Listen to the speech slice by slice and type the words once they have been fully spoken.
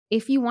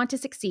if you want to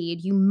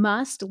succeed, you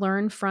must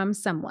learn from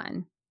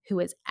someone who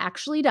has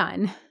actually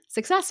done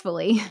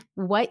successfully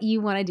what you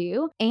want to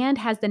do and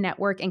has the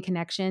network and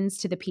connections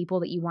to the people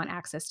that you want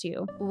access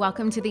to.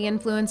 Welcome to the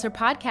Influencer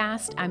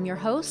Podcast. I'm your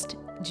host,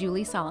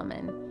 Julie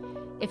Solomon.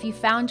 If you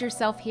found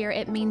yourself here,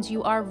 it means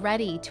you are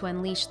ready to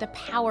unleash the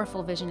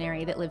powerful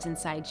visionary that lives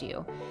inside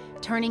you,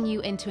 turning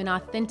you into an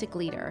authentic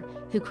leader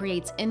who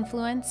creates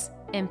influence,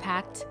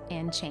 impact,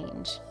 and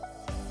change.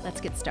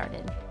 Let's get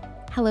started.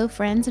 Hello,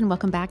 friends, and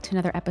welcome back to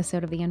another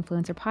episode of the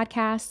Influencer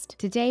Podcast.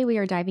 Today, we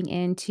are diving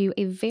into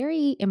a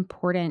very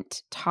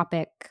important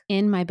topic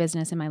in my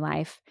business and my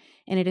life.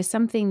 And it is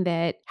something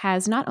that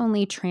has not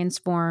only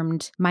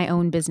transformed my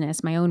own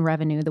business, my own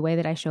revenue, the way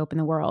that I show up in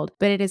the world,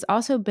 but it has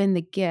also been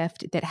the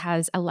gift that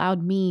has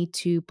allowed me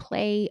to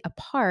play a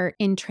part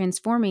in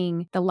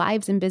transforming the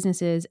lives and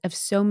businesses of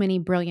so many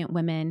brilliant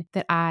women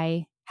that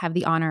I have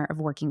the honor of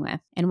working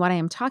with. And what I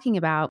am talking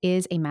about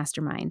is a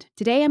mastermind.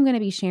 Today, I'm going to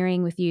be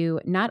sharing with you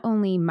not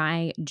only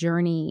my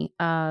journey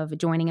of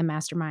joining a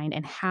mastermind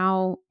and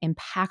how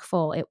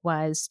impactful it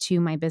was to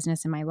my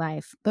business and my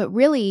life, but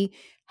really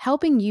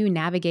helping you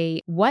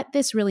navigate what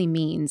this really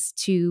means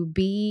to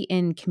be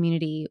in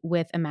community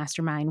with a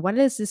mastermind. What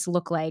does this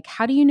look like?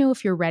 How do you know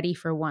if you're ready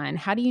for one?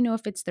 How do you know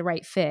if it's the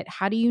right fit?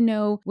 How do you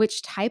know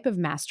which type of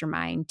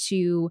mastermind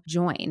to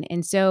join?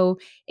 And so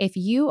if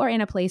you are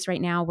in a place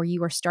right now where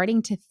you are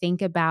starting to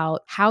think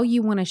about how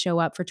you want to show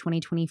up for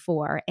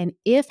 2024, and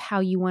if how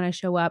you want to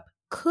show up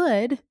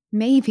could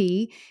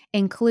maybe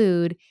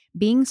include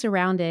being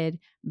surrounded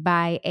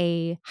by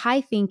a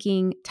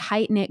high-thinking,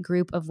 tight-knit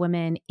group of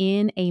women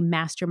in a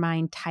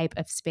mastermind type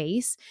of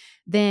space,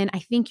 then I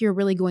think you're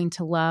really going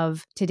to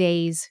love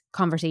today's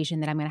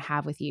conversation that I'm going to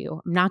have with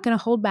you. I'm not going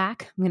to hold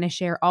back. I'm going to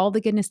share all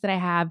the goodness that I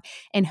have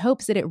in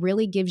hopes that it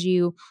really gives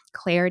you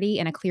clarity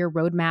and a clear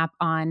roadmap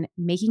on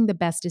making the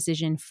best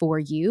decision for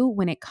you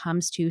when it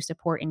comes to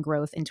support and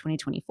growth in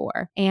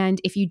 2024.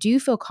 And if you do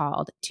feel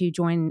called to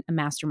join a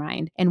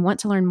mastermind and want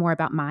to learn more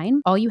about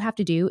mine, all you have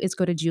to do is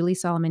go to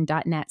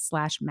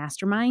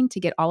juliesolomon.net/mastermind to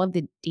get all of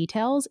the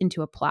details and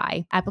to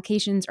apply.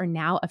 Applications are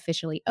now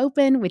officially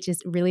open, which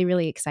is really,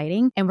 really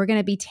exciting. And we're going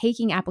to be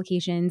taking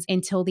applications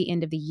until the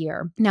end of the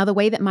year. Now, the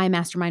way that my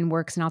mastermind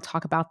works, and I'll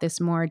talk about this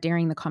more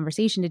during the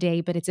conversation today,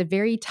 but it's a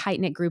very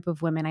tight-knit group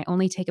of women. I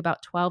only take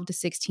about 12 to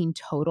 16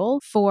 total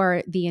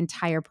for the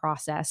entire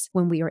process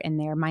when we are in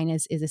there. Mine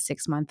is a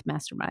 6-month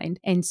mastermind.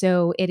 And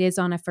so it is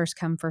on a first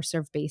come, first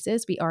serve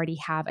basis. We already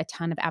have a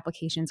ton of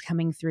applications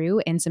coming through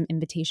and some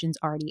invitations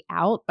already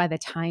out by the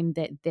time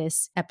that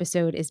this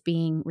episode is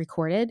being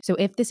recorded. So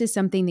if this is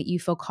something that you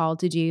feel called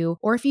to do,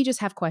 or if you just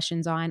have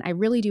questions on, I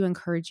really do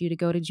encourage you to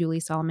go to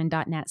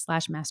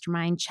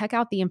juliesolomon.net/mastermind, check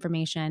out the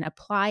information,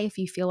 apply if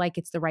you feel like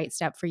it's the right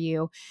step for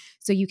you,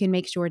 so you can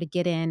make sure to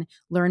get in,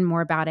 learn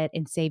more about it,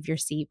 and save your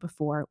seat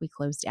before we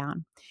close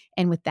down.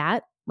 And with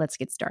that, let's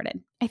get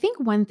started. I think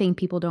one thing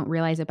people don't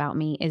realize about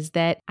me is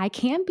that I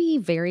can be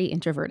very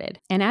introverted.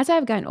 And as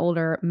I've gotten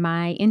older,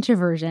 my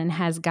introversion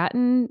has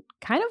gotten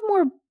kind of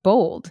more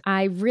bold.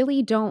 I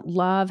really don't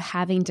love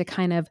having to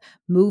kind of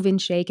move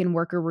and shake and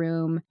work a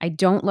room. I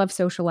don't love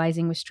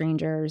socializing with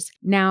strangers.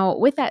 Now,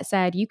 with that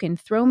said, you can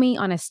throw me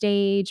on a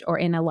stage or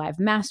in a live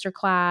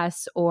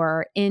masterclass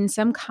or in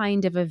some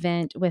kind of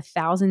event with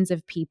thousands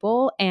of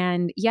people.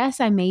 And yes,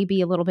 I may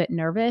be a little bit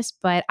nervous,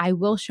 but I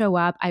will show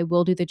up, I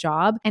will do the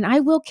job, and I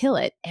will kill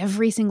it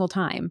every single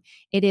time.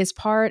 It is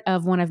part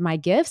of one of my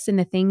gifts and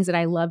the things that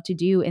I love to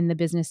do in the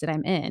business that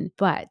I'm in.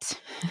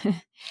 But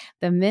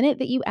the minute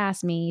that you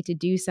ask me to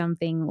do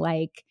something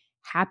like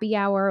happy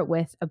hour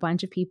with a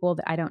bunch of people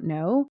that I don't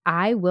know,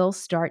 I will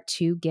start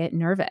to get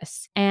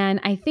nervous. And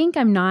I think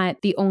I'm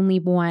not the only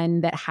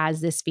one that has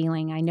this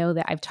feeling. I know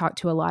that I've talked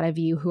to a lot of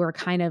you who are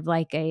kind of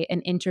like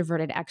an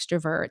introverted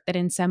extrovert, that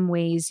in some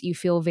ways you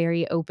feel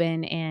very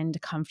open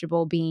and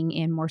comfortable being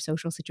in more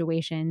social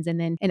situations, and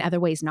then in other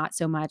ways, not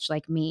so much,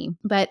 like me.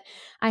 But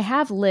I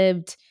have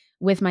lived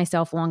with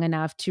myself long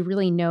enough to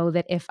really know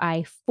that if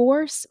I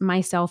force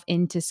myself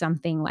into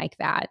something like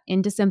that,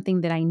 into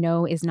something that I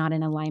know is not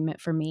in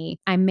alignment for me,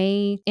 I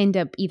may end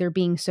up either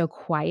being so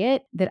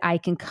quiet that I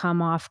can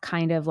come off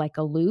kind of like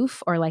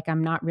aloof or like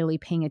I'm not really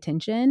paying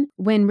attention,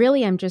 when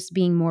really I'm just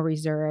being more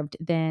reserved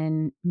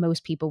than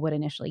most people would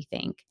initially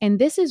think. And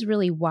this is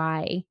really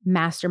why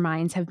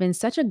masterminds have been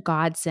such a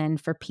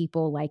godsend for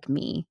people like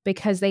me,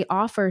 because they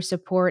offer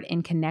support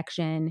and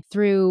connection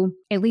through,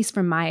 at least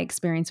from my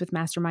experience with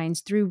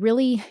masterminds, through really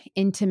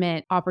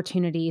intimate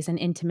opportunities and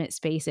intimate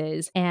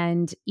spaces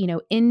and,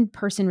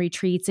 in-person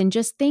retreats and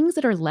just things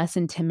that are less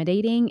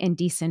intimidating and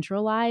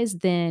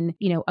decentralized than,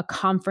 a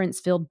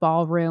conference-filled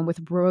ballroom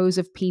with rows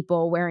of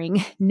people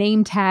wearing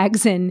name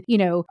tags and,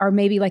 or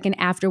maybe like an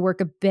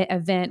after-work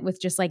event with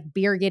just like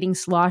beer getting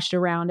sloshed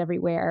around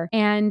everywhere.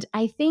 And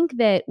I think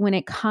that when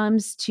it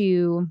comes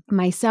to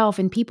myself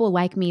and people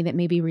like me that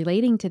may be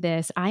relating to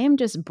this, I am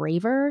just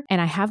braver and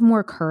I have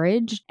more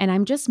courage and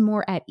I'm just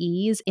more at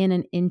ease in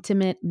an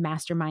intimate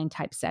mastermind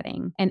type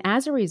setting. And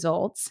as a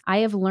result, I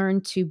have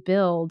learned to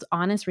build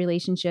honest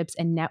relationships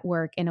and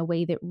network in a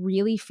way that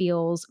really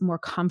feels more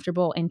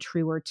comfortable and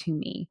truer to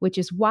me, which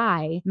is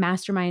why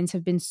masterminds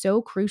have been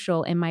so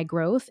crucial in my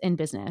growth in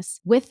business.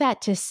 With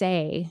that to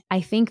say,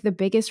 I think the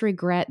biggest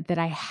regret that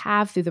I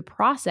have through the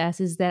process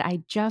is that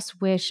I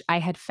just wish I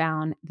had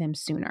found them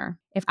sooner.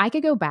 If I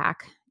could go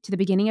back to the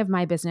beginning of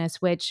my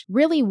business, which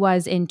really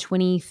was in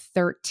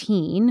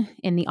 2013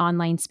 in the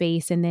online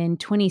space. And then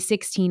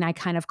 2016, I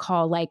kind of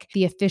call like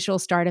the official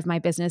start of my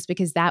business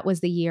because that was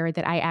the year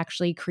that I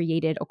actually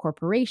created a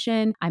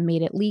corporation. I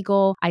made it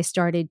legal. I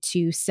started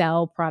to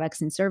sell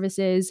products and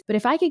services. But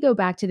if I could go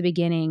back to the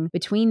beginning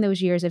between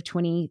those years of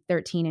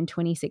 2013 and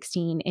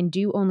 2016 and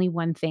do only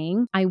one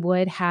thing, I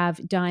would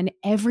have done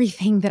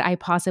everything that I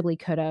possibly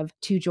could have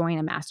to join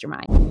a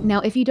mastermind.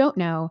 Now, if you don't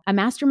know, a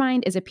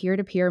mastermind is a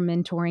peer-to-peer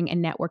mentoring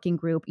and networking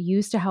group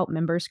used to help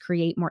members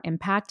create more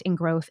impact and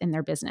growth in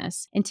their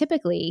business. And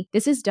typically,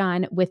 this is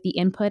done with the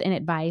input and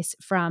advice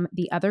from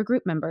the other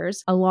group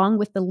members, along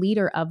with the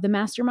leader of the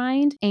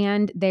mastermind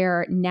and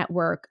their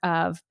network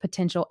of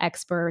potential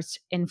experts,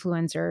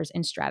 influencers,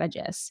 and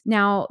strategists.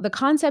 Now, the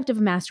concept of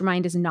a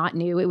mastermind is not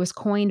new. It was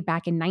coined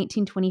back in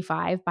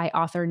 1925 by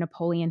author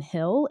Napoleon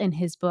Hill in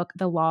his book,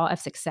 The Law of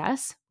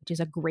Success, which is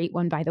a great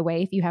one, by the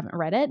way, if you haven't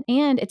read it.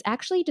 And it's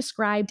actually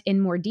described in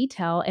more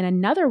detail in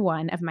another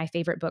one of my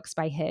favorite books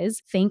by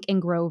his, Think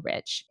and Grow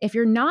Rich. If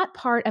you're not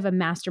part of a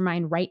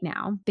mastermind right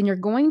now, then you're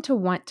going to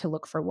want to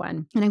look for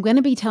one. And I'm going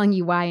to be telling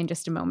you why in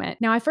just a moment.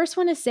 Now, I first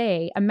want to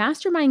say a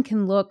mastermind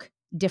can look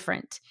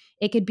different.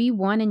 It could be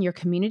one in your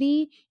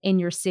community, in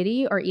your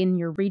city, or in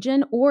your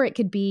region, or it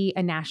could be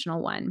a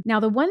national one. Now,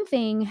 the one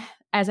thing,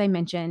 as I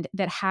mentioned,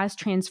 that has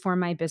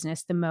transformed my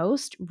business the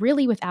most,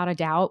 really without a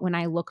doubt, when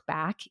I look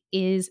back,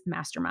 is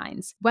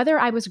masterminds. Whether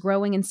I was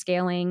growing and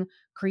scaling,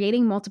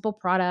 creating multiple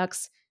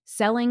products,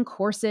 selling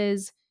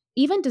courses,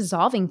 even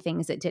dissolving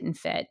things that didn't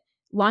fit,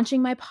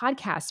 launching my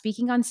podcast,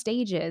 speaking on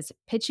stages,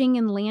 pitching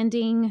and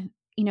landing,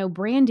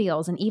 brand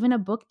deals, and even a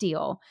book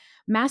deal.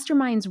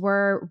 Masterminds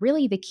were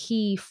really the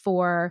key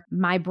for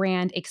my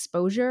brand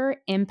exposure,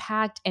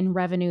 impact, and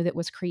revenue that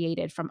was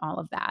created from all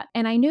of that.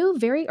 And I knew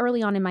very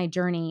early on in my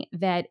journey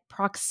that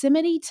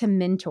proximity to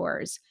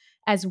mentors,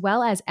 as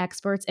well as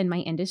experts in my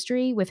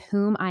industry with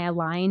whom I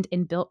aligned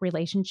and built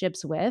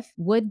relationships with,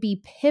 would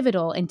be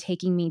pivotal in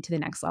taking me to the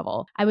next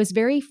level. I was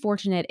very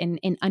fortunate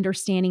in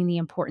understanding the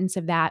importance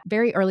of that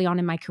very early on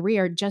in my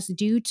career, just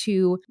due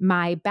to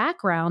my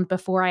background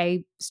before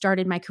I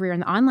started my career in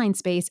the online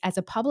space as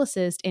a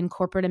publicist in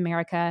corporate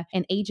America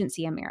and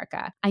agency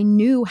America. I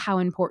knew how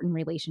important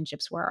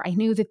relationships were. I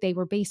knew that they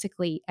were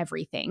basically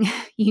everything.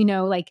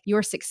 Like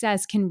your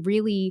success can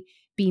really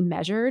be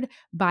measured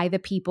by the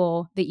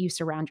people that you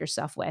surround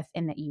yourself with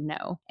and that you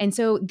know. And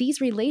so these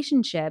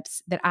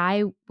relationships that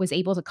I was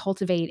able to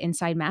cultivate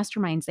inside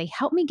masterminds, they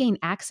helped me gain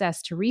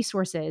access to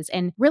resources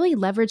and really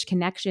leverage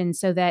connections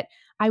so that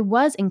I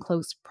was in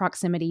close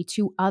proximity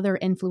to other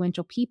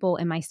influential people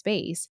in my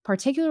space,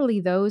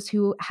 particularly those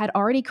who had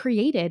already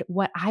created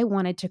what I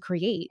wanted to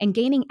create. And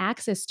gaining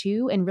access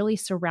to and really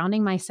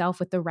surrounding myself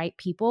with the right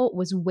people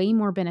was way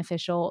more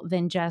beneficial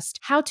than just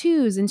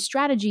how-tos and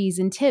strategies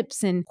and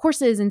tips and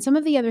courses and some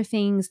of the other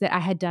things that I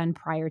had done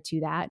prior to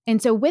that.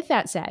 And so with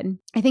that said,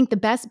 I think the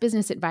best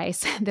business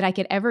advice that I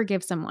could ever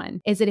give someone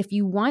is that if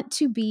you want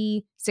to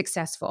be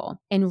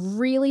successful and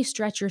really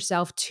stretch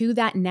yourself to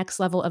that next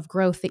level of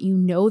growth that you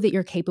know that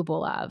you're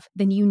capable of,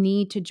 then you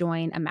need to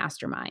join a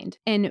mastermind.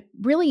 And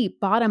really,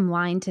 bottom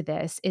line to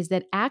this is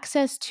that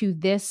access to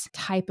this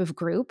type of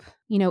group,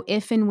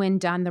 if and when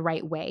done the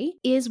right way,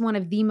 is one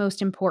of the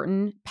most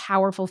important,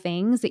 powerful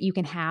things that you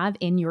can have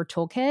in your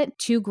toolkit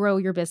to grow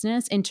your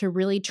business and to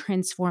really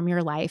transform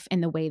your life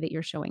in the way that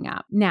you're showing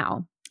up.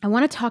 Now, I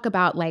want to talk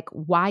about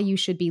why you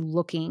should be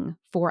looking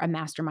for a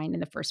mastermind in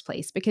the first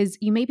place, because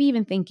you may be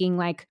even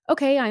thinking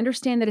okay, I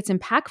understand that it's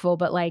impactful,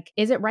 but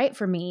is it right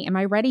for me? Am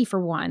I ready for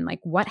one?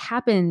 What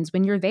happens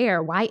when you're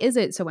there? Why is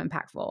it so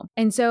impactful?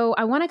 And so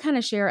I want to kind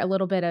of share a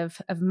little bit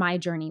of my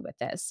journey with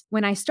this.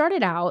 When I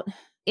started out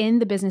in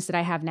the business that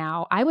I have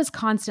now, I was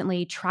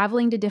constantly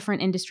traveling to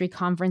different industry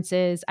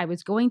conferences. I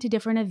was going to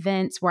different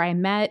events where I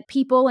met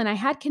people and I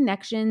had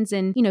connections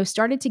and,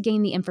 started to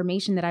gain the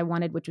information that I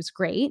wanted, which was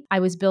great. I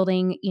was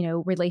building,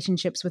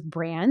 relationships with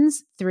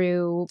brands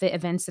through the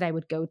events that I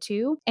would go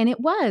to. And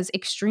it was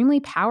extremely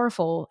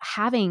powerful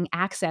having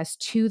access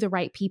to the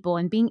right people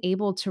and being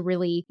able to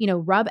really,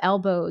 rub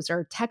elbows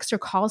or text or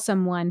call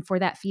someone for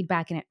that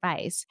feedback and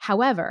advice.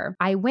 However,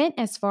 I went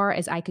as far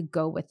as I could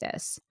go with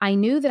this. I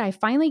knew that I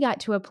finally got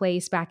to a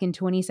place back in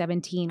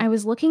 2017. I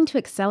was looking to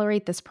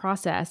accelerate this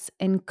process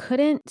and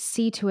couldn't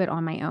see to it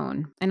on my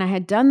own. And I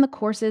had done the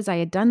courses, I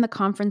had done the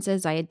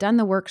conferences, I had done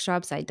the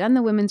workshops, I had done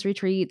the women's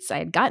retreats, I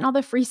had gotten all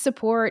the free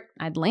support,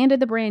 I'd landed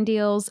the brand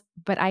deals,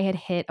 but I had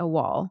hit a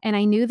wall. And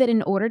I knew that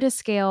in order to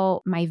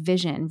scale my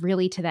vision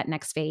really to that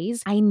next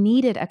phase, I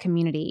needed a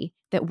community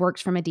that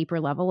worked from a deeper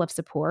level of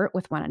support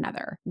with one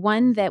another.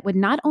 One that would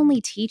not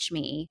only teach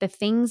me the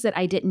things that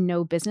I didn't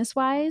know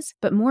business-wise,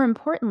 but more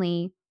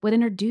importantly, would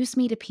introduce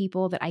me to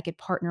people that I could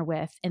partner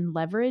with and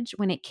leverage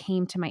when it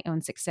came to my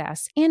own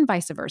success, and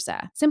vice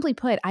versa. Simply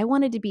put, I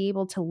wanted to be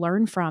able to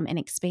learn from and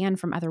expand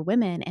from other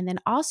women, and then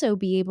also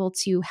be able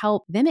to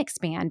help them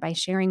expand by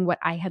sharing what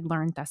I had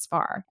learned thus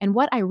far. And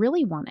what I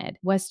really wanted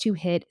was to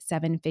hit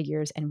 7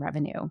 figures in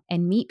revenue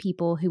and meet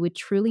people who would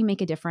truly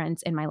make a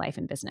difference in my life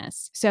and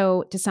business.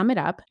 So to sum it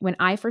up, when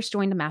I first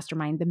joined a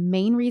mastermind, the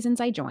main reasons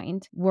I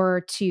joined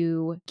were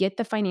to get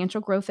the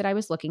financial growth that I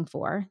was looking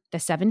for, the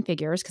 7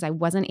 figures, because I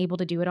wasn't able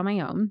to do it on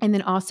my own, and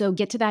then also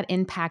get to that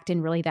impact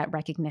and really that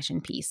recognition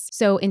piece.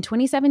 So in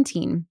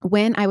 2017,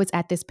 when I was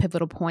at this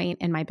pivotal point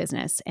in my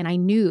business and I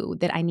knew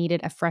that I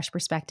needed a fresh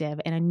perspective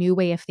and a new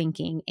way of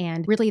thinking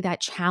and really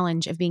that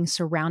challenge of being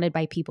surrounded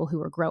by people who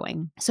were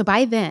growing. So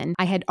by then,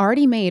 I had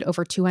already made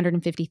over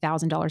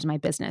 $250,000 in my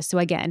business. So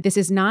again, this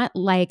is not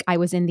like I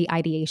was in the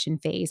ideation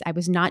phase. I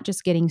was not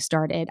just getting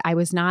started. I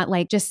was not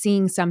like just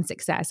seeing some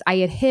success. I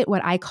had hit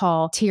what I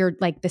call tiered,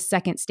 like the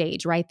second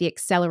stage, right? The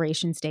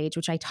acceleration stage,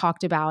 which I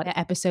talked about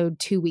at episode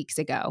 2 weeks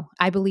ago.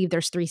 I believe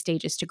there's 3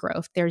 stages to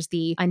growth. There's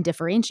the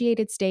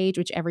undifferentiated stage,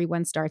 which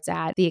everyone starts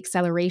at, the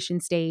acceleration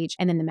stage,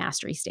 and then the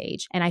mastery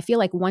stage. And I feel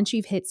like once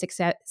you've hit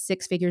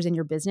 6 figures in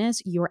your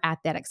business, you're at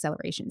that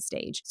acceleration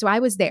stage. So I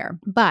was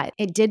there, but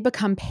it did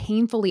become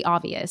painfully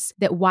obvious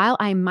that while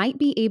I might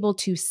be able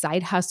to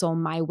side hustle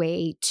my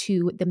way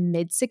to the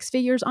mid 6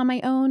 figures on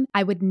my own,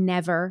 I would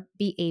never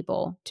be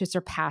able to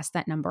surpass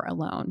that number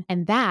alone.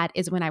 And that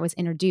is when I was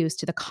introduced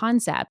to the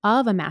concept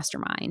of a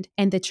mastermind,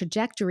 and the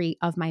trajectory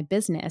of my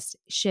business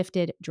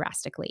shifted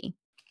drastically.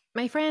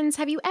 My friends,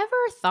 have you ever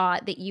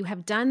thought that you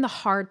have done the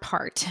hard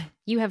part?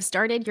 You have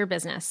started your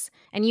business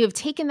and you have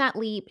taken that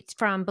leap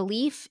from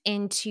belief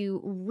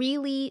into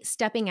really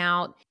stepping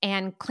out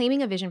and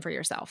claiming a vision for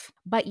yourself.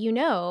 But you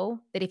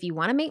know that if you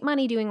want to make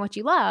money doing what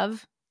you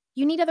love,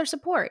 you need other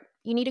support.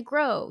 You need to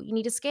grow. You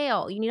need to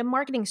scale. You need a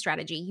marketing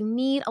strategy. You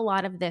need a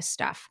lot of this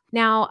stuff.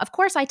 Now, of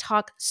course, I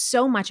talk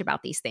so much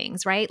about these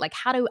things, right? Like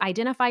how to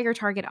identify your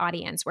target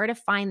audience, where to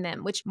find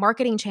them, which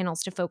marketing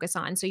channels to focus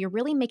on, so you're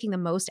really making the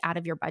most out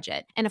of your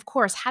budget. And of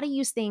course, how to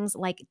use things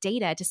like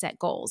data to set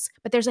goals.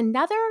 But there's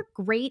another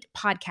great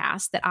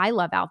podcast that I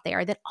love out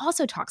there that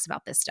also talks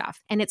about this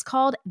stuff, and it's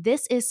called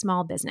This is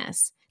Small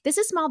Business. This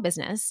is Small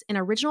Business, an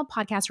original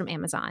podcast from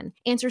Amazon,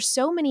 answers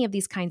so many of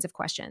these kinds of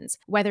questions.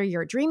 Whether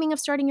you're dreaming of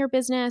starting your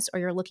business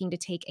or you're looking to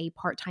take a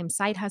part-time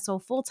side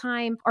hustle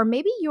full-time, or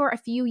maybe you're a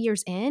few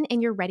years in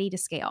and you're ready to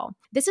scale.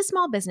 This is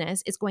Small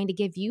Business is going to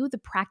give you the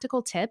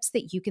practical tips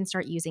that you can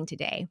start using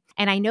today.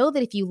 And I know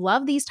that if you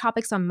love these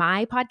topics on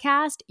my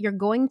podcast, you're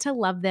going to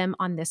love them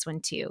on this one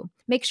too.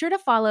 Make sure to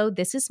follow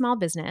This is Small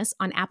Business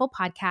on Apple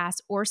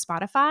Podcasts or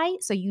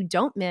Spotify so you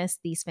don't miss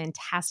these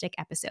fantastic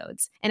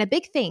episodes. And a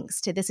big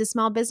thanks to This is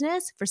Small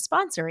Business for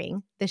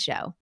sponsoring the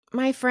show.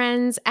 My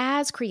friends,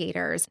 as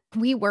creators,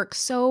 we work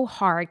so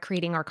hard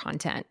creating our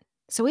content.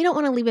 So we don't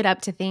want to leave it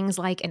up to things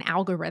like an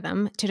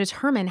algorithm to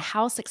determine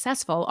how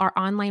successful our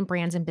online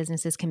brands and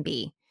businesses can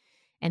be.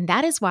 And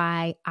that is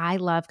why I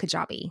love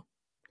Kajabi.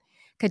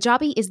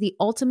 Kajabi is the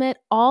ultimate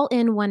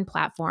all-in-one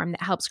platform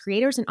that helps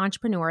creators and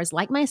entrepreneurs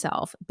like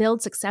myself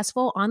build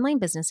successful online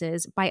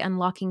businesses by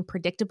unlocking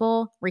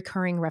predictable,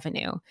 recurring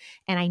revenue.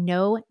 And I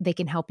know they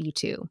can help you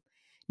too.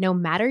 No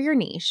matter your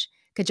niche,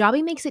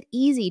 Kajabi makes it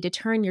easy to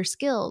turn your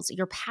skills,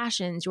 your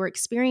passions, your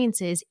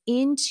experiences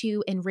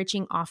into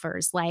enriching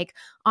offers like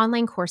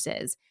online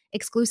courses,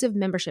 exclusive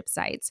membership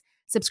sites,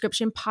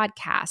 subscription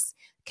podcasts,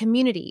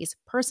 communities,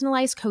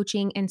 personalized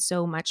coaching, and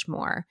so much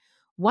more.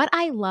 What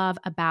I love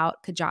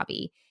about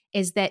Kajabi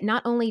is that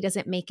not only does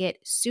it make it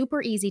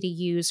super easy to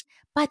use,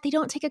 but they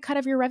don't take a cut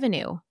of your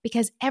revenue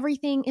because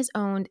everything is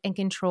owned and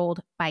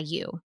controlled by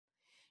you.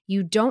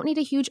 You don't need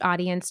a huge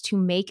audience to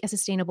make a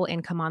sustainable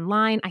income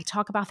online. I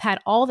talk about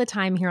that all the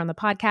time here on the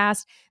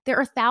podcast. There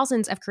are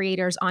thousands of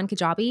creators on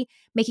Kajabi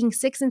making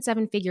 6 and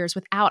 7 figures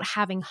without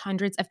having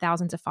hundreds of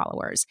thousands of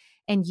followers,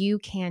 and you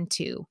can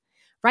too.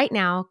 Right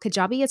now,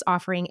 Kajabi is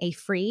offering a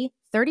free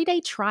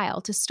 30-day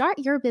trial to start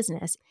your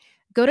business.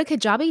 Go to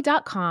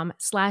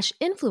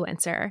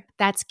kajabi.com/influencer.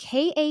 That's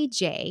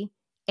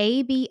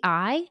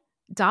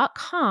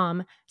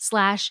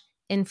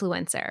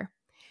KAJABI.com/influencer.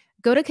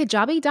 Go to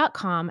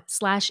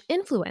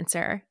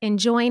kajabi.com/influencer and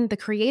join the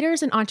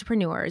creators and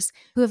entrepreneurs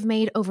who have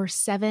made over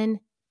 $7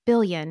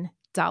 billion.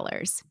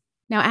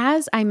 Now,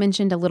 as I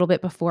mentioned a little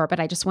bit before,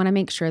 but I just want to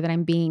make sure that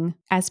I'm being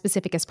as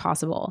specific as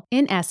possible.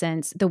 In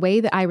essence, the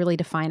way that I really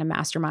define a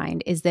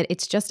mastermind is that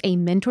it's just a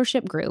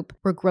mentorship group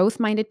where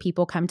growth-minded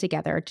people come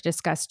together to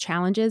discuss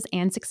challenges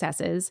and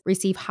successes,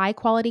 receive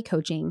high-quality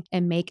coaching,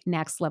 and make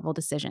next-level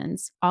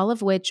decisions, all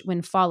of which,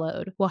 when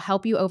followed, will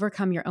help you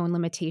overcome your own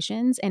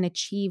limitations and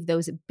achieve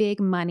those big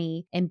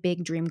money and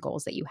big dream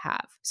goals that you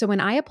have. So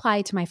when I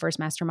applied to my first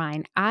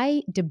mastermind,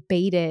 I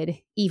debated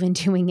even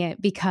doing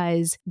it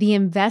because the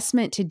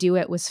investment to do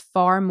it was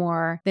far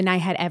more than I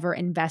had ever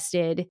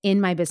invested in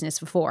my business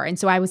before. And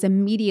so I was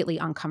immediately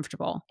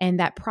uncomfortable. And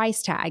that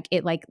price tag,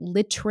 it like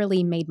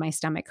literally made my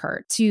stomach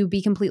hurt. To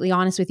be completely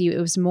honest with you, it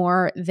was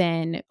more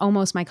than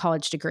almost my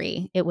college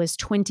degree. It was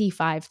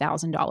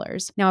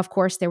 $25,000. Now, of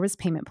course, there was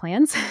payment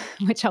plans,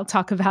 which I'll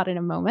talk about in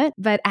a moment.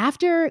 But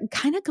after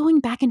kind of going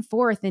back and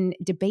forth and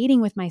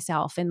debating with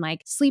myself and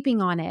like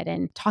sleeping on it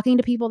and talking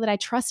to people that I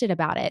trusted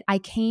about it, I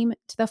came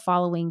to the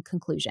following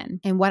conclusion.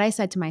 And what I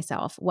said to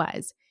myself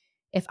was,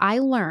 if I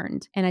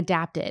learned and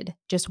adapted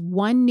just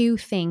one new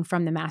thing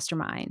from the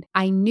mastermind,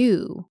 I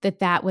knew that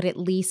that would at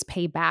least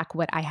pay back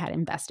what I had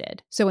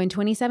invested. So in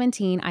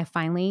 2017, I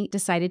finally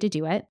decided to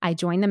do it. I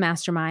joined the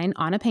mastermind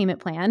on a payment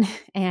plan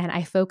and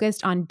I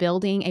focused on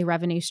building a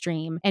revenue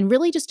stream and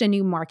really just a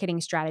new marketing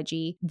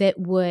strategy that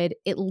would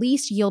at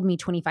least yield me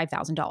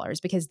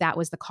 $25,000 because that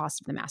was the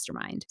cost of the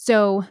mastermind.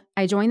 So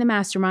I joined the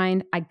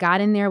mastermind. I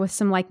got in there with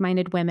some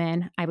like-minded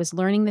women. I was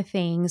learning the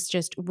things,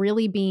 just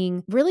really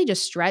being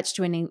just stretched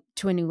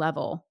to a new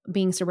level,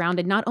 being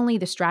surrounded, not only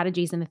the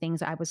strategies and the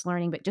things that I was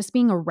learning, but just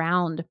being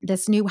around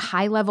this new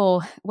high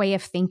level way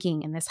of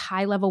thinking and this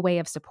high level way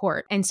of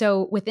support. And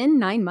so within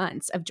 9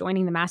 months of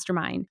joining the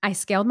mastermind, I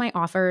scaled my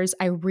offers.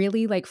 I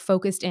really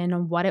focused in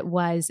on what it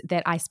was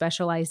that I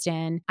specialized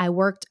in. I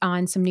worked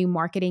on some new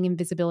marketing and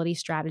visibility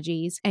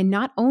strategies. And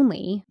not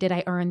only did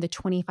I earn the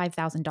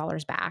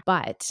 $25,000 back,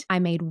 but I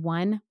made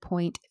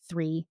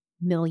 $1.3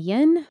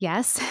 million.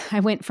 Yes,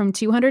 I went from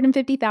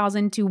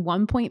 250,000 to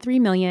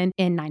 1.3 million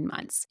in 9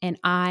 months. And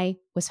I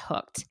was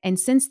hooked. And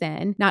since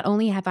then, not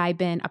only have I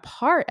been a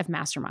part of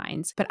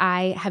masterminds, but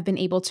I have been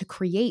able to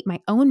create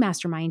my own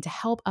mastermind to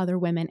help other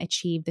women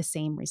achieve the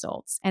same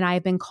results. And I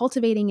have been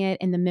cultivating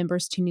it in the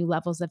members to new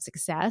levels of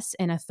success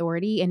and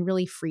authority and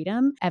really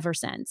freedom ever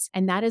since.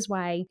 And that is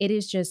why it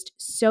is just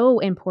so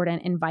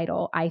important and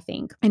vital, I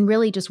think, and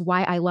really just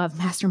why I love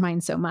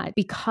masterminds so much,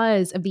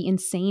 because of the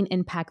insane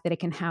impact that it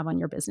can have on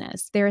your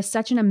business. There is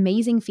such an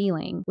amazing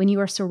feeling when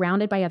you are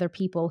surrounded by other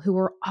people who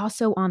are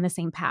also on the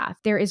same path.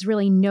 There is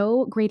really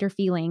no greater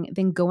feeling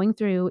than going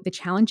through the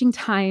challenging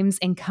times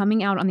and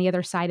coming out on the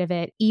other side of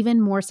it even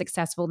more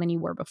successful than you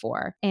were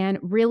before. And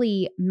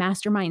really,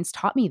 masterminds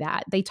taught me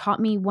that. They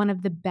taught me one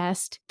of the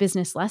best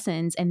business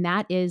lessons, and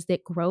that is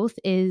that growth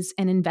is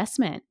an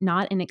investment,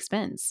 not an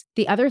expense.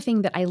 The other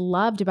thing that I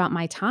loved about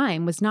my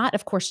time was not,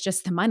 of course,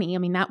 just the money. I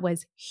mean, that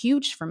was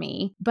huge for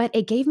me, but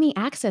it gave me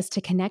access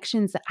to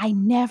connections that I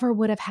never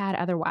would have had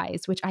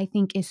otherwise, which I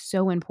think is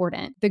so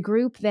important. The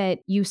group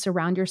that you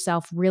surround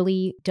yourself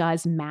really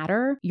does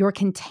matter. Your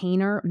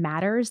container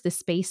matters. The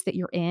space that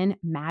you're in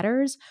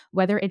matters,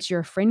 whether it's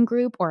your friend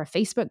group or a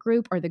Facebook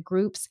group or the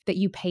groups that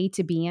you pay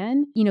to be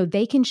in. You know,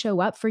 they can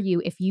show up for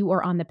you if you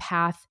are on the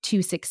path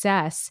to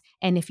success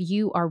and if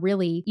you are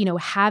really,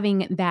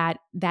 having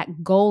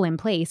that goal in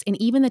place.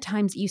 And even the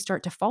times that you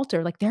start to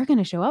falter, they're going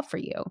to show up for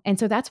you. And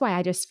so that's why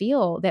I just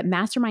feel that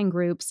mastermind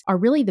groups are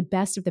really the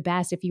best of the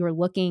best if you are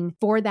looking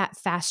for that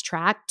fast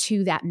track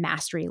to that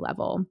mastery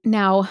level.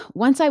 Now,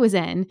 once I was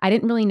in, I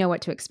didn't really know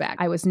what to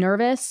expect. I was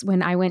nervous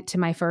when I went to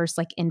my first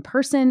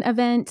in-person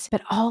event,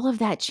 but all of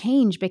that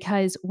changed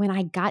because when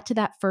I got to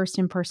that first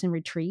in-person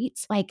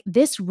retreat,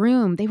 this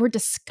room, they were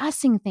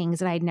discussing things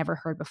that I'd never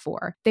heard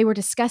before. They were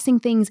discussing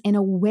things in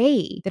a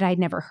way that I'd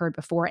never heard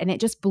before. And it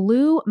just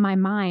blew my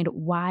mind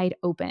wide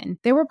open.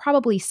 There were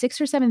probably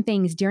 6 or 7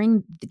 things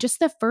during just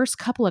the first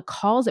couple of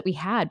calls that we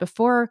had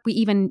before we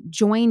even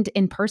joined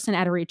in person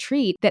at a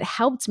retreat that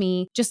helped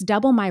me just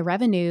double my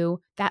revenue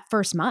that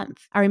first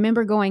month. I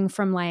remember going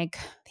from I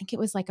think it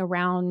was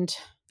around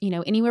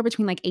anywhere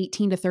between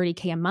 18 to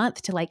 30K a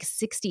month to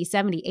 60,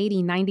 70,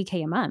 80,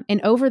 90K a month.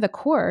 And over the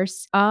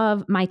course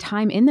of my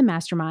time in the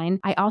mastermind,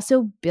 I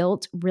also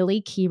built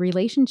really key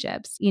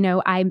relationships.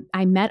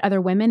 I met other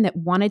women that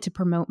wanted to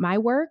promote my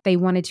work. They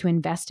wanted to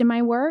invest in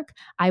my work.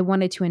 I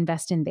wanted to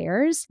invest in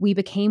theirs. We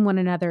became one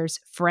another's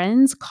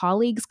friends,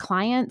 colleagues,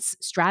 clients,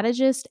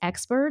 strategists,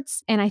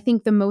 experts. And I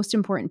think the most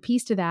important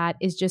piece to that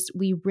is just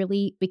we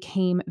really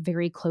became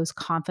very close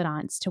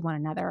confidants to one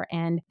another.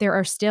 And there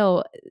are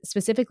still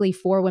specifically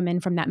 4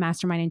 women from that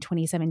mastermind in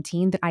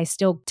 2017 that I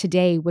still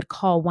today would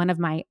call one of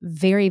my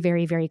very,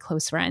 very, very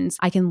close friends.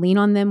 I can lean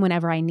on them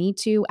whenever I need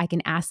to. I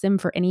can ask them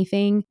for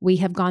anything. We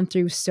have gone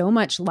through so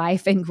much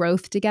life and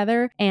growth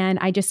together. And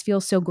I just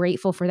feel so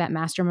grateful for that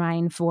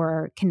mastermind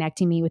for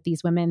connecting me with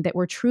these women that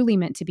were truly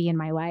meant to be in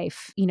my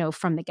life,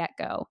 from the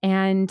get-go.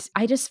 And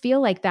I just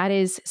feel like that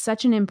is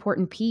such an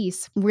important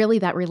piece, really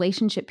that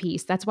relationship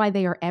piece. That's why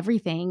they are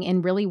everything.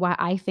 And really why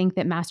I think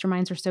that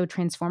masterminds are so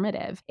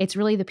transformative. It's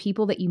really the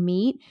people that you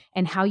meet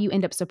and how you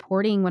end up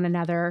supporting one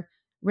another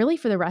really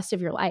for the rest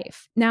of your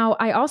life. Now,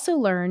 I also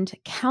learned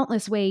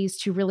countless ways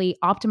to really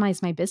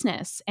optimize my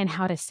business and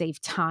how to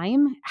save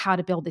time, how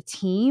to build a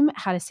team,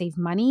 how to save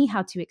money,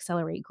 how to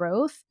accelerate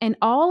growth. And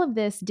all of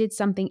this did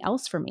something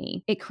else for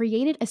me. It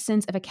created a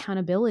sense of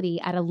accountability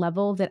at a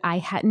level that I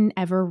hadn't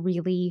ever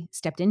really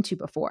stepped into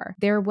before.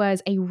 There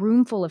was a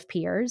room full of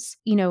peers,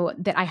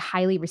 that I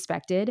highly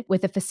respected,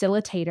 with a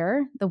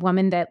facilitator, the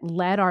woman that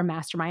led our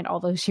mastermind all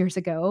those years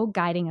ago,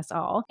 guiding us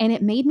all. And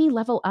it made me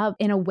level up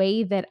in a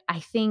way that I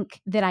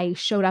think that I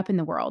showed up in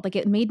the world. Like,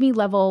 it made me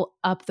level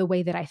up the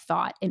way that I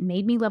thought. It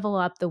made me level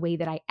up the way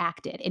that I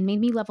acted. It made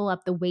me level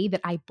up the way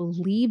that I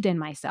believed in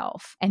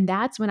myself. And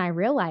that's when I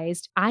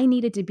realized I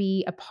needed to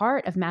be a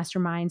part of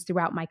masterminds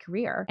throughout my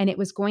career. And it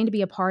was going to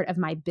be a part of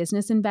my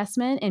business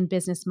investment and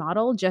business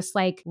model, just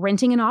like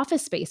renting an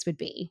office space would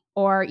be,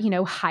 or,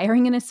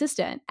 hiring an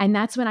assistant. And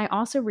that's when I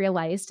also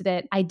realized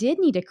that I did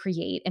need to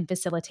create and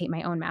facilitate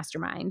my own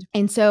mastermind.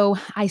 And so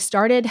I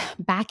started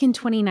back in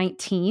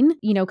 2019,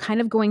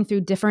 kind of going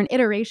through different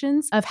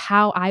iterations of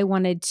how I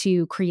wanted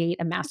to create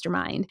a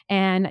mastermind.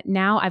 And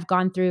now I've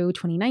gone through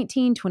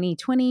 2019,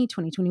 2020,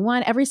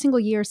 2021. Every single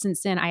year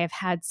since then, I have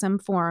had some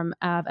form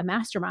of a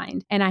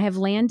mastermind. And I have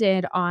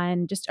landed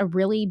on just a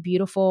really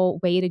beautiful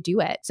way to do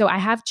it. So I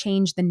have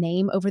changed the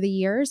name over the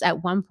years.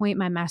 At one point,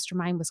 my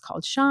mastermind was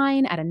called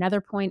Shine. At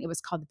another point, it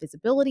was called the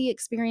Visibility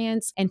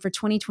Experience. And for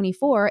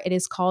 2024, it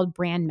is called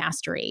Brand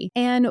Mastery.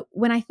 And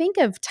when I think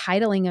of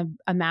titling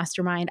a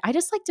mastermind, I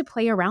just like to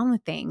play around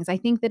with things. I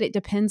think that it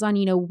depends on,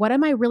 what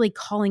am I really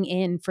calling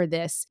in for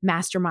this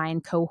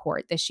mastermind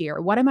cohort this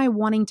year? What am I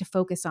wanting to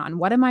focus on?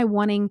 What am I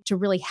wanting to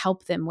really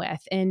help them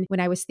with? And when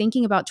I was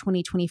thinking about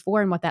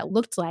 2024 and what that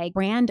looked like,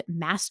 brand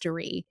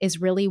mastery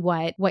is really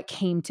what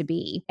came to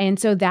be. And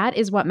so that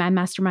is what my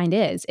mastermind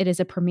is. It is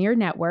a premier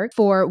network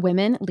for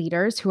women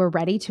leaders who are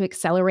ready to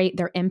accelerate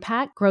their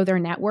impact, grow their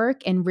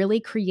network, and really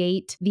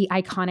create the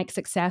iconic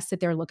success that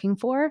they're looking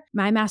for.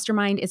 My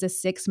mastermind is a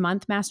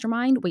 6-month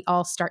mastermind. We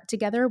all start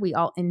together. We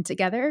all end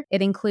together.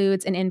 It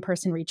includes an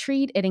in-person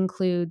retreat. It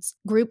includes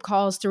group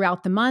calls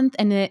throughout the month.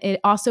 And it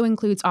also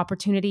includes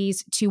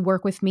opportunities to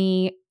work with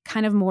me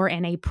kind of more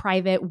in a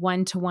private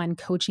one-to-one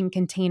coaching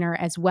container,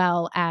 as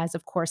well as,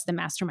 of course, the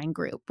mastermind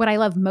group. What I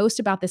love most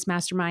about this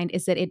mastermind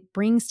is that it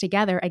brings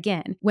together,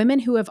 again, women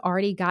who have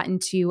already gotten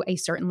to a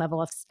certain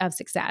level of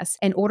success.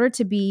 In order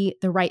to be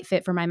the right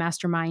fit for my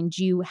mastermind,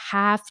 you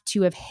have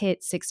to have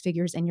hit 6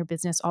 figures in your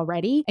business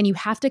already, and you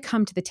have to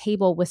come to the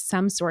table with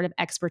some sort of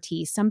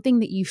expertise, something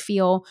that you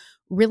feel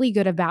really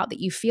good about, that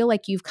you feel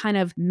like you've kind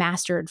of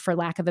mastered, for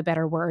lack of a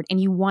better word,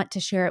 and you want to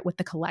share it with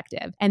the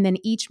collective. And then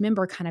each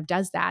member kind of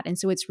does that. And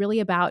so it's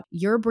really about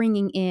you're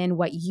bringing in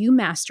what you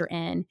master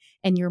in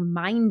and you're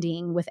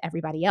minding with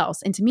everybody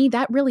else. And to me,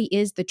 that really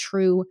is the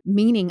true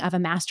meaning of a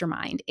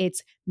mastermind.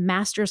 It's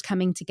masters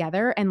coming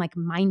together and like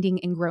minding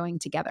and growing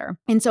together.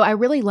 And so I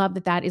really love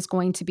that that is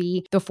going to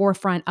be the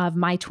forefront of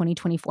my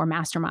 2024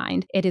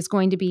 mastermind. It is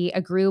going to be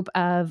a group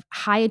of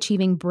high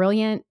achieving,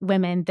 brilliant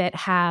women that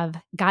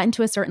have gotten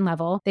to a certain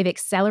level. They've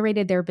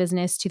accelerated their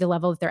business to the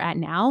level that they're at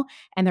now,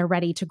 and they're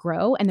ready to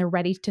grow and they're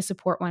ready to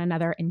support one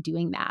another in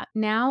doing that.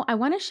 Now, I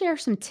want to share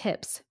some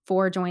tips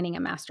for joining a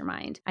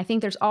mastermind. I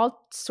think there's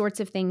all sorts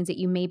of things that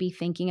you may be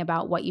thinking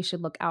about what you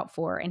should look out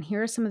for. And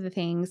here are some of the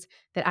things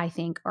that I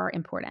think are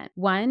important.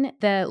 One,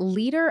 the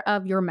leader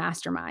of your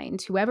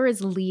mastermind, whoever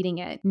is leading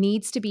it,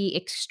 needs to be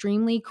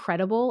extremely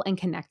credible and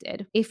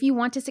connected. If you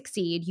want to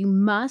succeed, you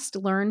must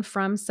learn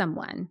from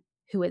someone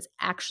who has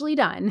actually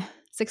done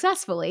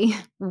successfully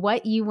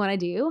what you want to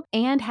do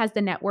and has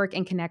the network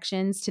and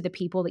connections to the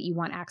people that you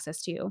want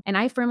access to. And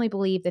I firmly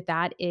believe that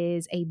that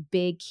is a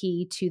big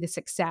key to the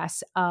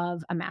success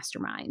of a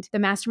mastermind. The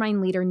mastermind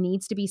leader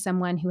needs to be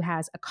someone who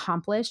has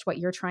accomplished what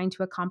you're trying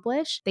to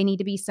accomplish. They need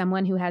to be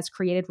someone who has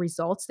created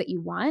results that you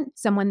want,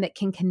 someone that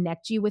can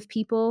connect you with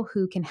people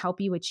who can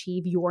help you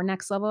achieve your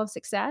next level of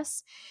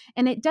success.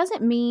 And it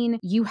doesn't mean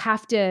you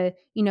have to,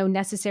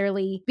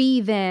 necessarily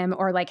be them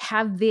or like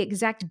have the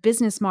exact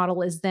business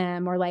model as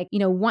them or like,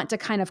 want to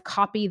kind of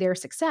copy their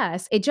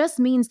success. It just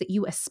means that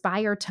you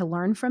aspire to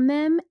learn from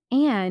them,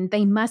 and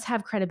they must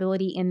have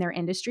credibility in their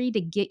industry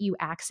to get you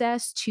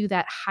access to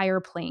that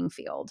higher playing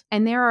field.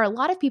 And there are a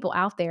lot of people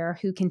out there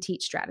who can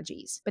teach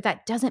strategies, but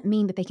that doesn't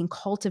mean that they can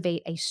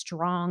cultivate a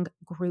strong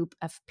group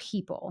of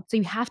people. So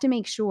you have to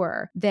make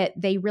sure that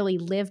they really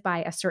live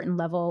by a certain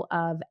level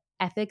of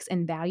ethics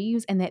and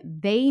values, and that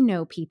they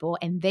know people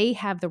and they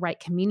have the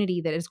right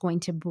community that is going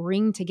to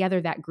bring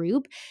together that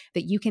group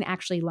that you can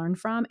actually learn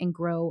from and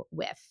grow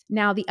with.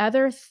 Now, the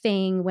other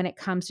thing when it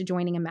comes to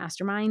joining a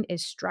mastermind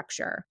is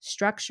structure.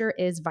 Structure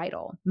is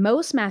vital.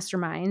 Most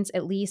masterminds,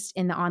 at least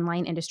in the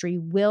online industry,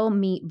 will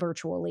meet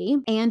virtually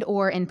and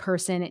or in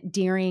person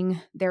during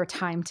their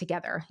time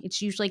together.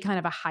 It's usually kind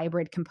of a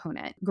hybrid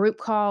component. Group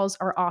calls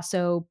are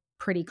also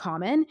pretty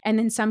common. And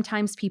then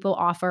sometimes people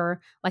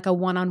offer like a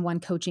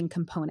one-on-one coaching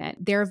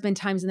component. There have been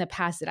times in the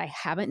past that I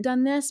haven't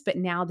done this, but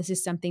now this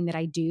is something that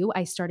I do.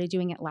 I started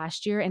doing it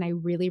last year and I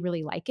really,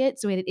 really like it.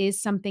 So it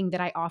is something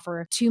that I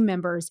offer to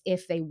members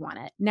if they want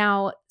it.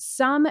 Now,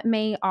 some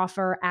may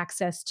offer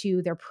access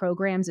to their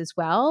programs as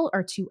well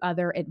or to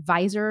other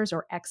advisors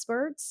or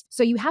experts.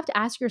 So you have to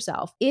ask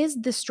yourself,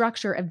 is the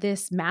structure of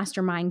this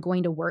mastermind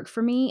going to work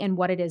for me and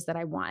what it is that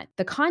I want?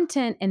 The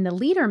content and the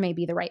leader may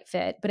be the right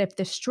fit, but if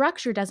the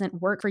structure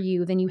doesn't work for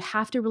you, then you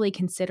have to really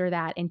consider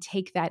that and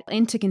take that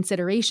into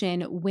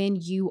consideration when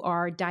you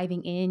are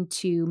diving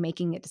into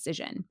making a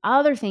decision.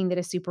 Other thing that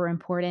is super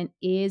important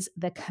is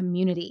the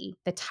community,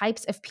 the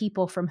types of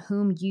people from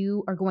whom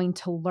you are going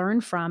to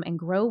learn from and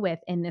grow with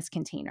in this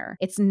container.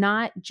 It's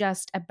not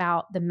just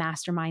about the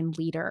mastermind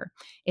leader.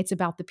 It's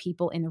about the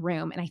people in the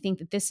room. And I think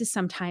that this is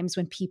sometimes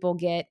when people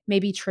get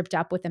maybe tripped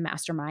up with the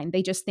mastermind.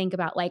 They just think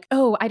about like,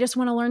 oh, I just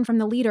want to learn from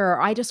the leader,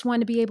 or I just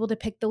want to be able to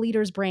pick the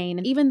leader's brain.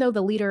 And even though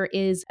the leader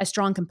is a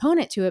strong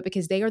component to it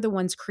because they are the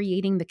ones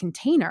creating the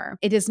container,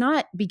 it does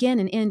not begin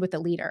and end with the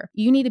leader.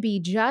 You need to be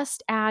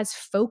just as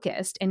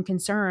focused and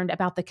concerned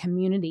about the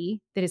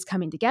community that is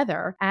coming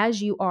together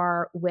as you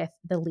are with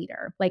the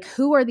leader. Like,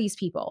 who are these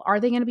people? Are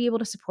they going to be able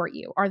to support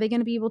you? Are they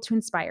going to be able to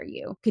inspire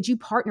you? Could you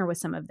partner with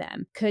some of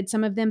them? Could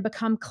some of them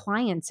become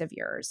clients of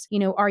yours?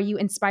 Are you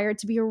inspired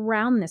to be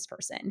around this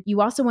person?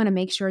 You also want to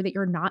make sure that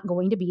you're not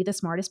going to be the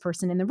smartest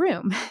person in the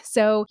room.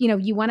 So,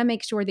 you want to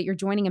make sure that you're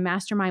joining a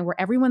mastermind where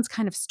everyone's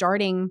kind of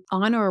starting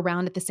on or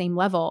around at the same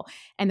level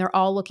and they're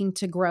all looking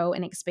to grow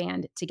and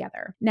expand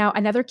together. Now,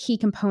 another key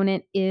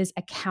component is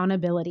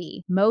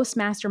accountability. Most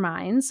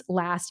masterminds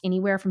last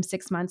anywhere from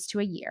 6 months to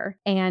a year,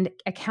 and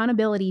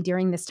accountability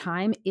during this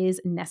time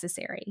is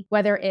necessary.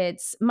 Whether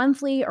it's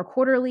monthly or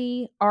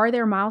quarterly, are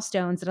there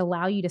milestones that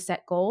allow you to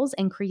set goals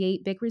and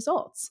create big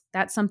results?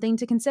 That's something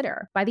to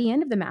consider. By the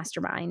end of the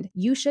mastermind,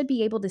 you should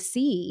be able to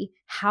see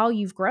how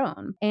you've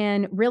grown,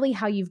 and really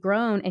how you've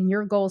grown and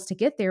your goals to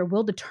get there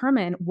will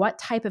determine what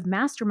type of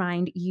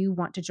mastermind you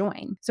want to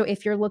join. So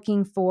if you're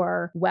looking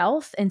for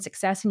wealth and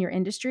success in your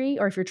industry,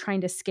 or if you're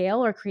trying to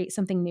scale or create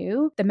something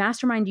new, the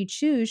mastermind you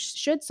choose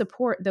should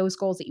support those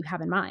goals that you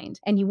have in mind.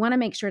 And you want to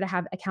make sure to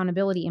have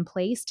accountability in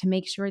place to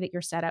make sure that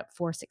you're set up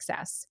for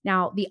success.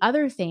 Now, the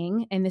other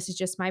thing, and this is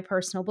just my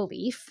personal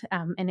belief,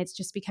 and it's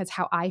just because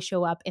how I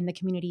show up in the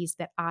communities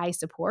that I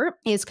support,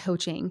 is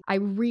coaching. I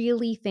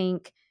really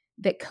think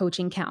that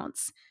coaching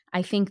counts.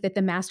 I think that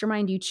the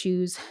mastermind you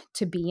choose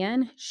to be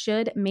in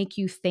should make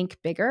you think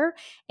bigger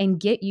and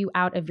get you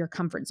out of your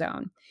comfort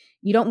zone.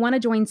 You don't want to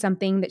join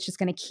something that's just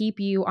going to keep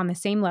you on the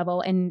same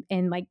level and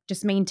like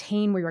just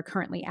maintain where you're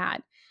currently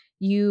at.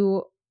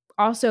 You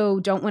also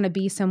don't want to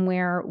be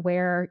somewhere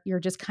where you're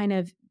just kind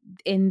of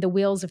in the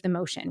wheels of the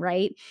motion,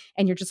 right?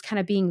 And you're just kind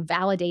of being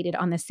validated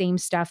on the same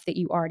stuff that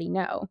you already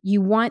know.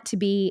 You want to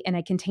be in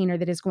a container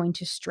that is going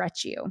to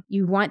stretch you.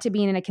 You want to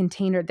be in a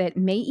container that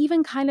may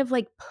even kind of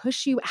like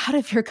push you out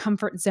of your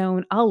comfort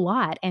zone a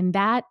lot. And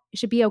that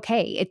should be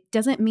okay. It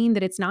doesn't mean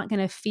that it's not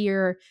going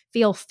to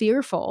feel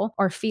fearful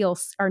or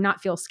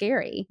not feel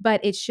scary, but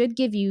it should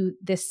give you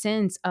this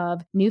sense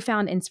of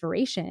newfound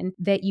inspiration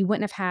that you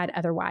wouldn't have had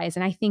otherwise.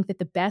 And I think that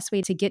the best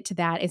way to get to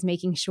that is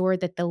making sure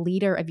that the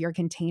leader of your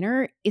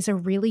container is a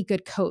really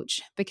good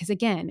coach. Because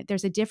again,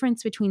 there's a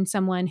difference between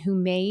someone who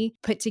may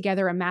put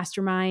together a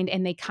mastermind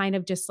and they kind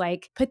of just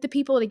like put the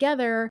people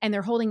together and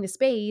they're holding the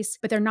space,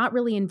 but they're not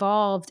really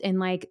involved in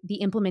like the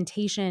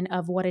implementation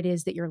of what it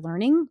is that you're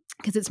learning,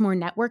 because it's more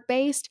network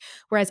based.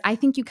 Whereas I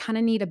think you kind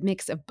of need a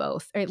mix of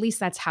both, or at least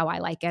that's how I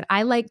like it.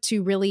 I like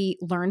to really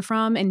learn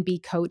from and be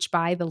coached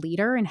by the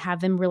leader and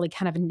have them really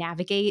kind of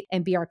navigate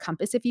and be our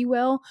compass, if you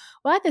will,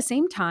 while at the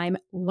same time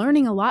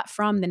learning a lot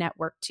from the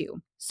network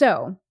too.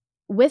 So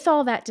with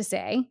all that to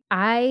say,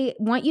 I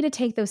want you to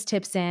take those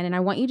tips in and I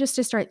want you just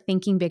to start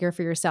thinking bigger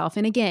for yourself.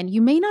 And again,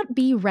 you may not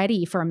be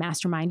ready for a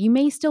mastermind. You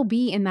may still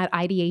be in that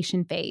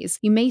ideation phase.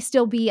 You may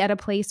still be at a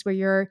place where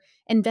you're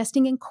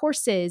investing in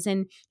courses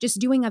and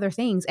just doing other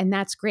things, and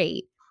that's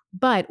great.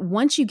 But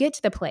once you get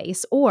to the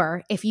place,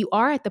 or if you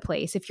are at the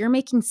place, if you're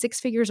making 6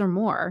 figures or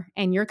more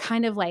and you're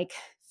kind of like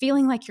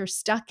feeling like you're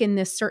stuck in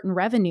this certain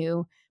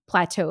revenue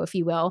plateau, if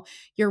you will,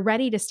 you're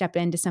ready to step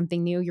into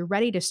something new, you're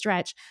ready to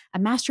stretch, a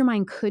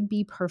mastermind could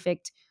be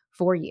perfect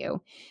for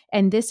you.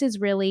 And this is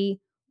really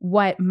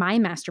what my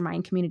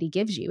mastermind community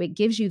gives you. It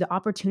gives you the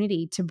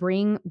opportunity to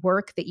bring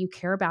work that you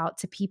care about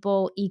to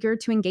people eager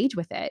to engage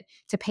with it,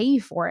 to pay you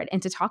for it, and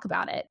to talk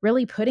about it.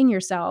 Really putting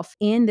yourself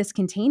in this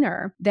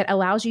container that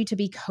allows you to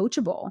be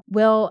coachable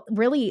will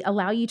really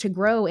allow you to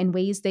grow in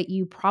ways that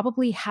you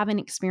probably haven't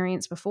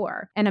experienced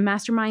before. And a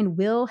mastermind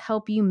will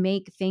help you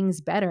make things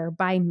better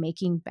by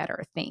making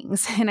better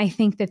things. And I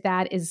think that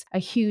that is a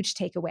huge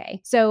takeaway.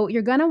 So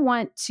you're going to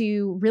want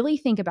to really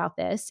think about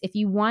this. If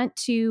you want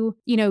to,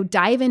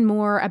 dive in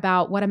more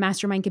about what a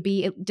mastermind could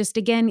be, just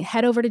again,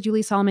 head over to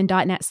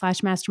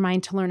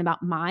juliesolomon.net/mastermind to learn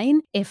about mine.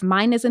 If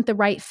mine isn't the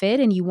right fit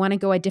and you want to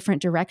go a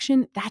different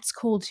direction, that's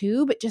cool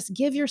too. But just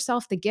give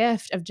yourself the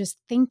gift of just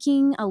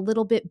thinking a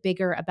little bit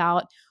bigger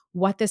about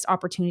what this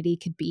opportunity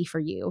could be for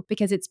you,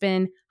 because it's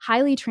been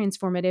highly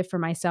transformative for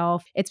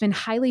myself. It's been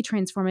highly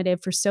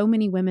transformative for so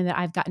many women that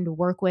I've gotten to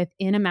work with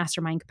in a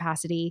mastermind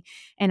capacity.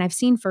 And I've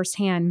seen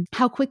firsthand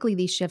how quickly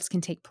these shifts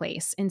can take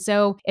place. And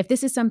so if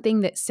this is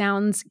something that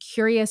sounds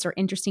curious or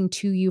interesting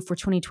to you for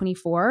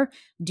 2024,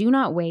 do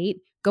not wait.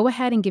 Go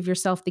ahead and give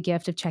yourself the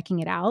gift of checking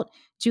it out.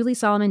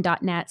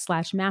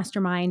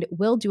 juliesolomon.net/mastermind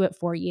will do it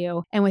for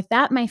you. And with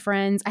that, my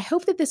friends, I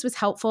hope that this was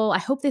helpful. I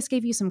hope this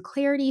gave you some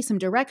clarity, some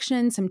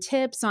direction, some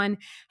tips on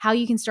how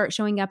you can start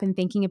showing up and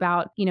thinking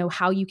about,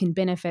 how you can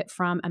benefit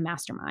from a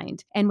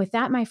mastermind. And with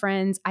that, my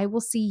friends, I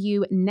will see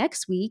you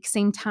next week,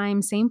 same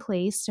time, same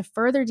place, to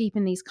further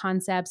deepen these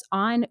concepts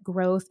on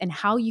growth and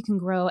how you can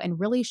grow and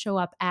really show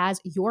up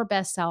as your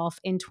best self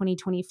in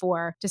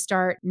 2024 to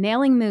start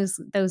nailing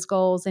those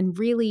goals and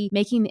really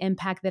making the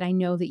impact that I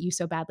know that you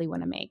so badly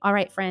want to make. All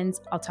right, friends,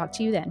 I'll talk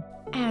to you then.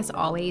 As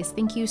always,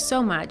 thank you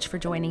so much for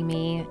joining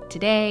me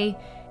today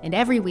and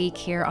every week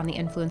here on the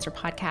Influencer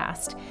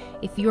Podcast.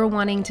 If you're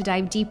wanting to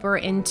dive deeper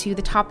into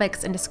the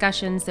topics and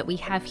discussions that we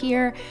have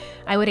here,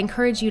 I would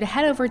encourage you to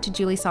head over to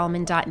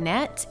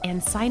juliesolomon.net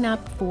and sign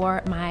up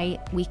for my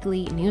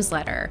weekly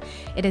newsletter.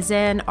 It is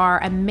in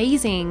our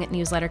amazing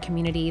newsletter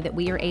community that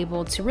we are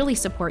able to really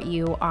support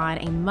you on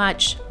a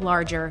much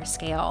larger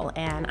scale.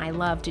 And I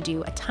love to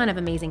do a ton of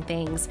amazing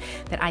things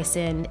that I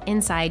send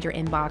inside your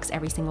inbox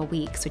every single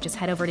week. So just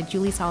head over to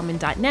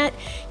juliesolomon.net.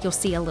 You'll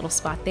see a little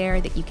spot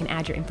there that you can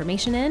add your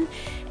information in,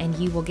 and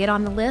you will get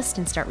on the list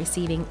and start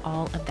receiving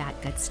all of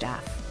that good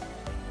stuff.